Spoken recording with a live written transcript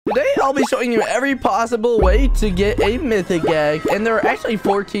I'll be showing you every possible way to get a mythic egg, and there are actually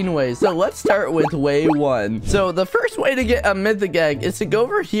 14 ways. So let's start with way 1. So the first way to get a mythic egg is to go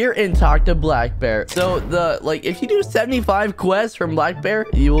over here and talk to Black Bear. So if you do 75 quests from Black Bear,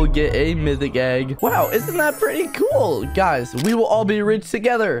 you will get a mythic egg. Wow, isn't that pretty cool? Guys, we will all be rich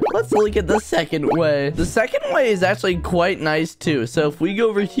together. Let's look at the second way. The second way is actually quite nice too. So if we go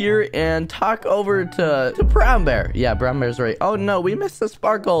over here and talk over to Brown Bear. Yeah, Brown Bear's right. Oh no, we missed the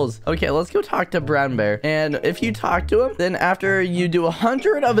sparkles. Okay, let's go talk to Brown Bear. And if you talk to him, then after you do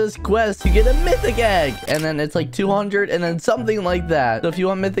 100 of his quests, you get a mythic egg. And then it's like 200 and then something like that. So if you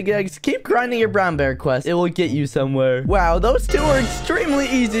want mythic eggs, keep grinding your Brown Bear quest. It will get you somewhere. Wow, those two are extremely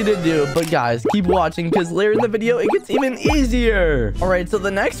easy to do. But guys, keep watching because later in the video, it gets even easier. All right, so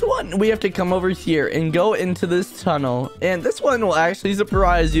the next one, we have to come over here and go into this tunnel. And this one will actually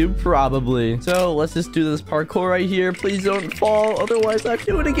surprise you, probably. So let's just do this parkour right here. Please don't fall. Otherwise, I have to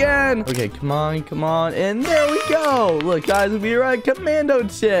do it again. Okay, come on, come on. And there we go. Look, guys, we're at Commando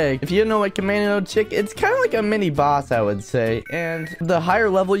Chick. If you don't know what Commando Chick, it's kind of like a mini boss, I would say. And the higher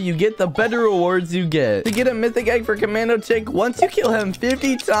level you get, the better rewards you get. To get a mythic egg for Commando Chick, once you kill him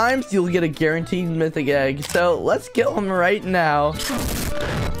 50 times, you'll get a guaranteed mythic egg. So let's kill him right now.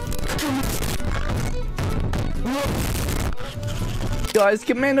 Guys,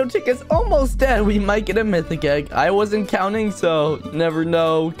 Commando Chick is almost dead. We might get a mythic egg. I wasn't counting, so never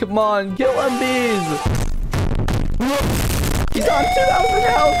know. Come on, kill him, bees. He's on 2,000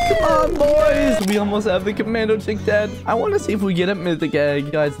 health. Come on, boys. We almost have the Commando Chick dead. I want to see if we get a mythic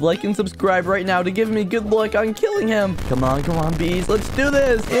egg. Guys, like and subscribe right now to give me good luck on killing him. Come on, bees. Let's do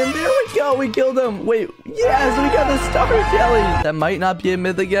this. And there we go. We killed him. Wait. Yes, we got the star jelly. That might not be a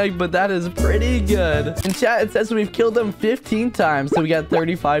mythic egg, but that is pretty good. In chat, it says we've killed him 15 times, so we got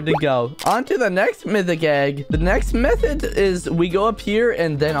 35 to go. On to the next mythic egg. The next method is we go up here,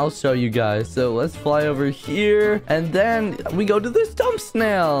 and then I'll show you guys. So let's fly over here, and then we go to the stump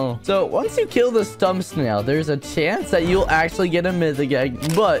snail. So once you kill the stump snail, there's a chance that you'll actually get a mythic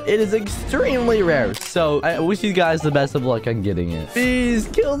egg, but it is extremely rare. So I wish you guys the best of luck on getting it. Please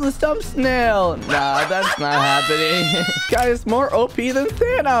kill the stump snail. Nah, that's not happening. Guys, more OP than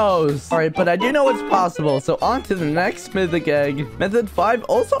Thanos. All right, but I do know it's possible. So on to the next mythic egg. Method 5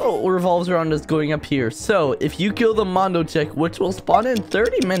 also revolves around us going up here. So if you kill the Mondo Chick, which will spawn in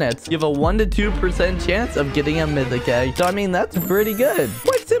 30 minutes, you have a 1 to 2% chance of getting a mythic egg. So I mean, that's pretty good.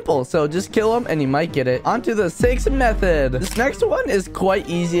 Quite simple. So just kill him and you might get it. On to the 6th method. This next one is quite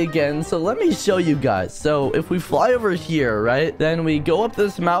easy again. So let me show you guys. So if we fly over here, right, then we go up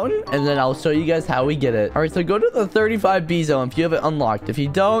this mountain and then I'll show you guys how we get it. All right, so go to the 35B zone if you have it unlocked. If you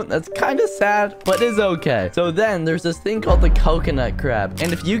don't, that's kind of sad, but it's okay. So then there's this thing called the coconut crab.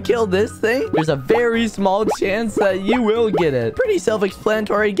 And if you kill this thing, there's a very small chance that you will get it. Pretty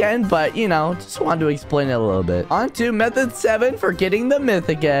self-explanatory again, but you know, just wanted to explain it a little bit. On to method 7 for getting the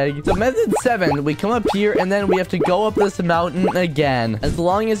mythic egg. So method 7, we come up here and then we have to go up this mountain again. As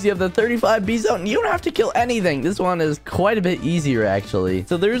long as you have the 35B zone, you don't have to kill anything. This one is quite a bit easier, actually.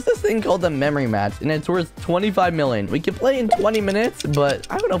 So there's this thing called the memory match, and it's worth 25 million. We can play in 20 minutes, but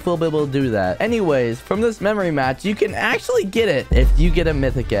I don't know if we'll be able to do that. Anyways, from this memory match, you can actually get it if you get a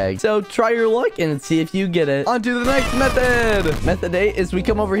mythic egg. So try your luck and see if you get it. On to the next method. Method 8 is we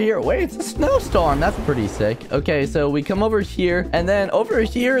come over here. Wait, it's a snowstorm. That's pretty sick. Okay, so we come over here, and then over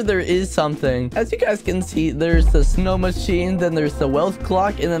here, there is something. As you guys can see, there's the snow machine, then there's the wealth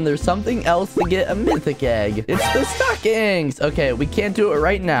clock, and then there's something else to get a mythic egg. It's the stockings. Okay, we can't do it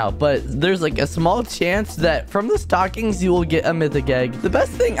right now, but there's like a small chance that from the stockings, you will get a mythic egg. The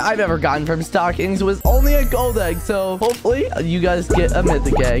best thing I've ever gotten from stockings was only a gold egg, so hopefully you guys get a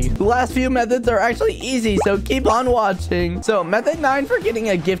mythic egg. The last few methods are actually easy, so keep on watching. So method 9 for getting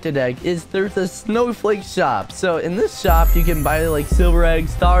a gifted egg is there's a snowflake shop. So in this shop, you can buy like silver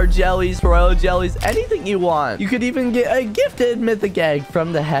eggs, star jellies, royal jellies, anything you want. You could even get a gifted mythic egg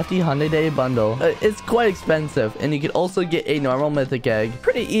from the hefty 100-day bundle. It's quite expensive, and you could also get a normal mythic egg.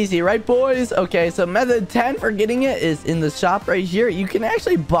 Pretty easy, right, boys? Okay, so method 10 for getting it is in the shop right here. You can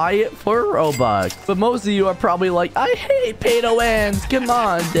actually buy it for Robux. But most of you are probably like, I hate pay-to-wins. Come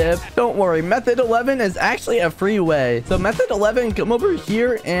on, Dip. Don't worry. Method 11 is actually a free way. So method 11, come over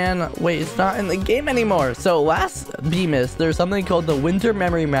here and wait, it's not in the game anymore. So last Bemis, there's something called the winter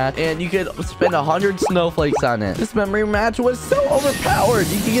memory match, and you could spend 100 snowflakes on it. This memory match was so overpowered.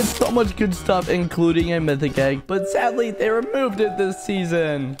 You can get so much good stuff, including a mythic egg, but sadly, they removed it this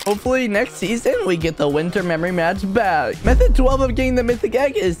season. Hopefully, next season, we get the winter memory match back. Method 12 of getting the mythic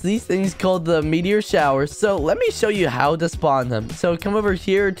egg is these things called the meteor showers. So let me show you how to spawn them. So come over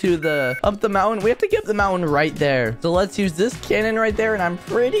here to up the mountain. We have to get up the mountain right there. So let's use this cannon right there, and I'm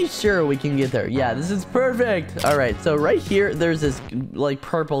pretty sure we can get there. Yeah, this is perfect. All right, so right here, there's this like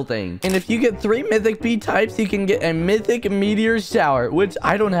purple thing. And if you get 3 mythic bee types, you can get a mythic meteor shower, which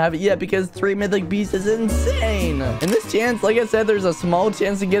I don't have it yet because 3 mythic bees is insane. And this chance, like I said, there's a small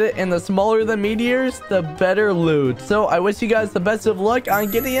chance to get it, and the smaller the meteors, the better loot. So I wish you guys the best of luck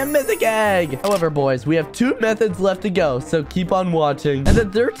on getting a mythic egg. However, boys, we have 2 methods left to go, so keep on watching. And the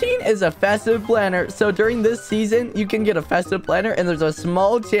 13 is a festive planner. So during this season, you can get a festive planner, and there's a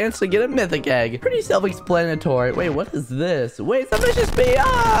small chance to get a mythic egg. Pretty self-explanatory. Wait, what is this? Wait, it's a vicious bee.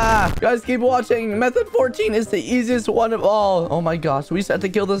 Ah! Guys, keep watching. Method 14 is the easiest one of all. Oh my gosh, we just have to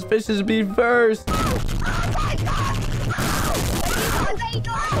kill this vicious bee first.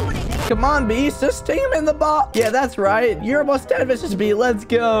 Come on, bees, just sting him in the butt. Yeah, that's right. You're almost dead, vicious bee. Let's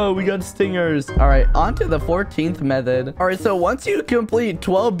go. We got stingers. All right, on to the 14th method. All right, so once you complete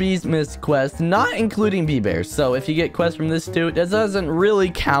 12 bees mist quests, not including bee bears. So if you get quests from this dude, that doesn't really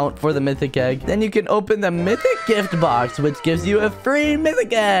count for the mythic egg. Then you can open the mythic gift box, which gives you a free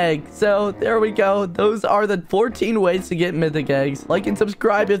mythic egg. So there we go. Those are the 14 ways to get mythic eggs. Like and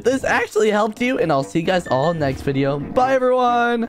subscribe if this actually helped you, and I'll see you guys all next video. Bye, everyone.